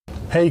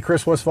Hey,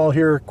 Chris Westfall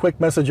here. Quick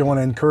message I want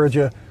to encourage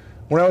you.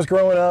 When I was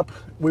growing up,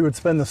 we would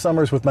spend the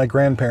summers with my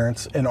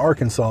grandparents in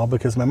Arkansas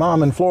because my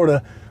mom in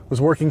Florida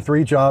was working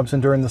 3 jobs,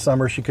 and during the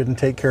summer she couldn't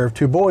take care of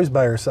 2 boys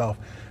by herself.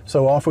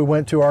 So off we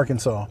went to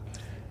Arkansas.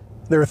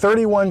 There are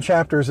 31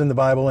 chapters in the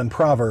Bible in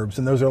Proverbs,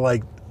 and those are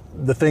like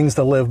the things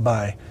to live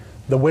by,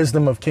 the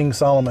wisdom of King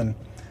Solomon.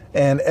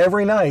 And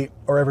every night,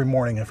 or every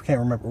morning, I can't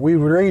remember, we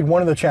would read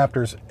one of the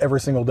chapters every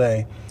single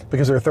day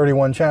because there are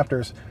 31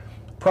 chapters.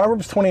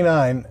 Proverbs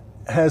 29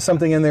 has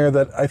something in there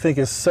that I think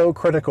is so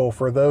critical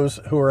for those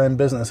who are in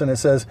business. And it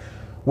says,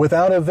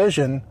 without a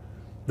vision,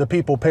 the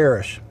people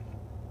perish.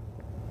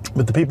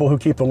 But the people who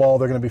keep the law,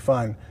 they're going to be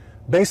fine.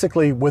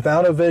 Basically,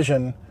 without a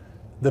vision,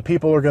 the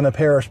people are going to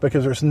perish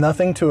because there's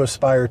nothing to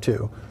aspire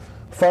to.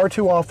 Far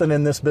too often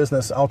in this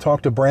business, I'll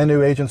talk to brand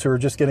new agents who are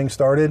just getting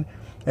started,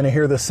 and I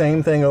hear the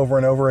same thing over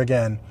and over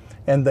again.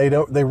 And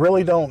they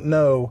really don't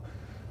know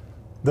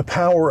the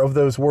power of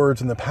those words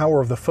and the power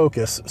of the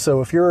focus.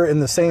 So if you're in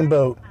the same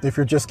boat, if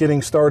you're just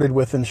getting started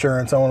with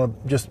insurance, I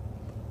want to just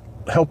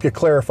help you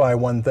clarify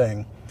one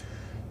thing.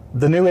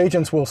 The new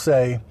agents will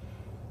say,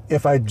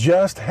 if I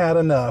just had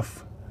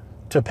enough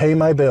to pay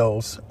my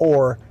bills,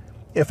 or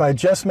if I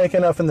just make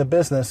enough in the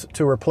business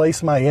to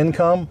replace my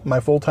income, my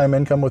full-time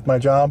income with my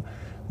job,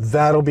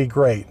 that'll be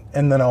great,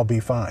 and then I'll be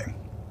fine.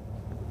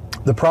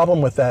 The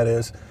problem with that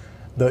is,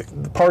 the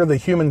part of the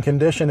human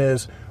condition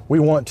is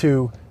we want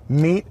to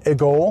meet a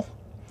goal,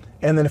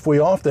 and then if we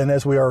often,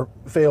 as we are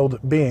failed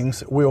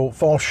beings, we'll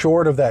fall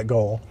short of that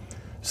goal.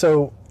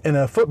 So in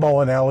a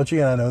football analogy,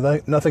 and I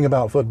know nothing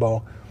about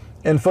football,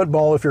 in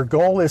football, if your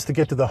goal is to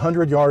get to the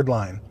 100-yard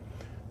line,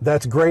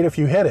 that's great if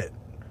you hit it.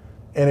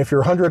 And if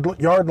your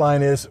 100-yard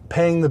line is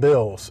paying the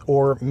bills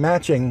or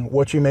matching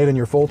what you made in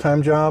your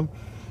full-time job,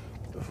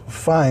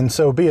 fine,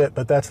 so be it,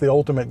 but that's the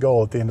ultimate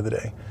goal at the end of the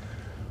day.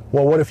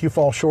 Well, what if you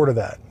fall short of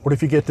that? What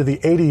if you get to the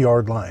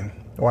 80-yard line?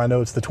 Or I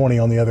know it's the 20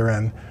 on the other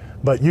end,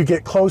 but you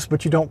get close,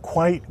 but you don't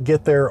quite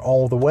get there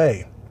all the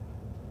way.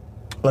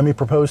 Let me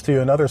propose to you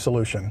another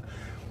solution.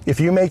 If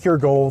you make your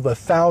goal the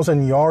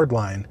 1,000-yard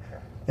line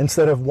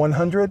instead of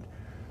 100,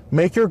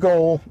 make your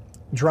goal,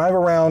 drive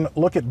around,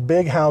 look at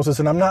big houses,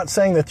 and I'm not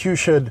saying that you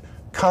should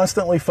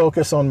constantly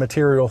focus on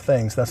material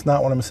things. That's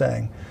not what I'm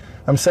saying.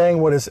 I'm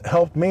saying what has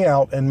helped me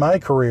out in my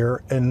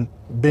career in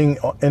being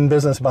in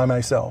business by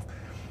myself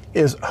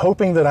is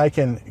hoping that I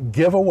can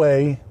give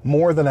away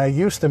more than I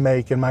used to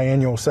make in my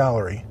annual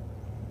salary.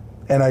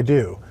 And I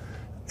do.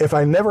 If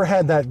I never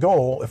had that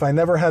goal, if I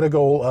never had a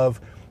goal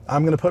of,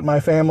 I'm going to put my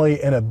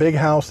family in a big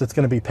house that's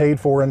going to be paid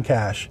for in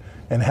cash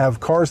and have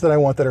cars that I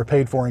want that are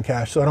paid for in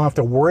cash, so I don't have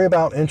to worry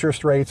about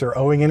interest rates or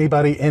owing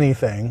anybody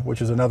anything,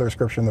 which is another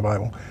scripture in the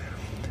Bible.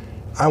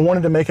 I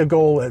wanted to make a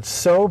goal that's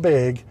so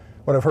big,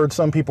 what I've heard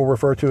some people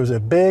refer to as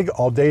a big,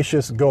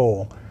 audacious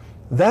goal.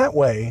 That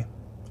way,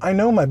 I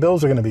know my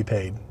bills are going to be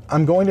paid.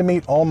 I'm going to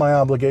meet all my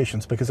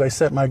obligations because I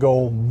set my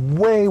goal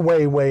way,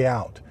 way, way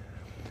out.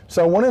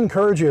 So I want to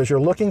encourage you as you're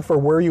looking for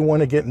where you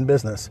want to get in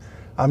business.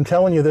 I'm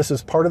telling you, this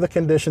is part of the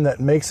condition that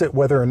makes it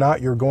whether or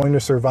not you're going to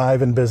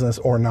survive in business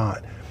or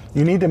not.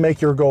 You need to make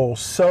your goal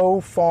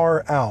so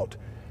far out,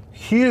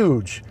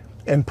 huge,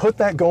 and put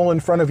that goal in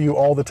front of you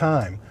all the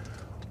time.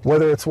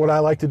 Whether it's what I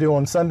like to do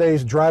on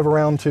Sundays, drive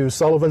around to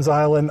Sullivan's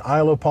Island,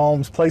 Isle of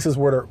Palms, places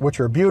which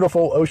are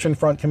beautiful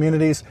oceanfront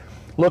communities.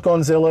 Look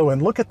on Zillow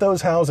and look at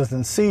those houses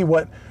and see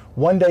what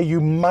one day you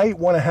might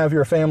want to have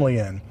your family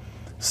in.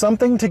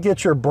 Something to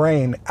get your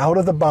brain out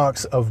of the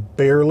box of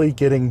barely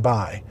getting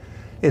by.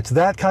 It's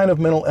that kind of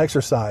mental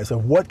exercise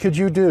of what could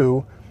you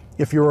do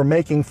if you were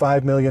making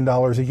 $5 million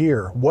a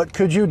year? What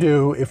could you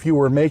do if you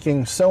were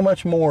making so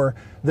much more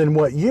than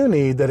what you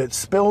need that it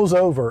spills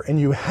over and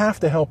you have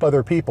to help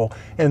other people,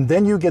 and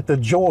then you get the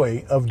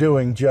joy of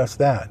doing just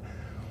that?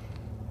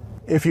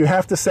 If you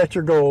have to set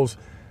your goals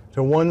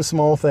to one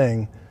small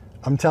thing,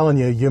 I'm telling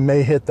you, you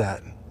may hit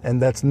that,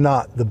 and that's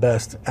not the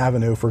best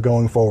avenue for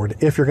going forward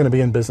if you're going to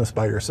be in business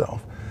by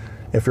yourself.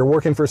 If you're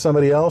working for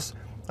somebody else,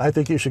 I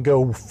think you should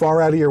go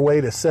far out of your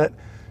way to set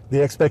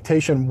the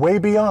expectation way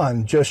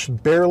beyond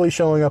just barely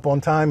showing up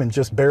on time and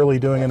just barely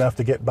doing enough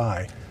to get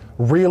by.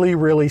 Really,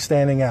 really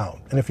standing out.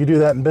 And if you do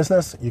that in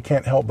business, you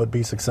can't help but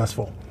be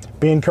successful.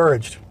 Be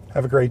encouraged.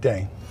 Have a great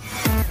day.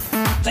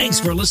 Thanks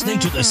for listening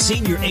to the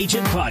Senior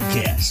Agent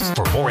Podcast.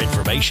 For more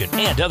information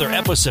and other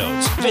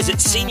episodes, visit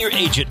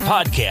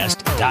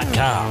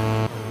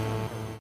senioragentpodcast.com.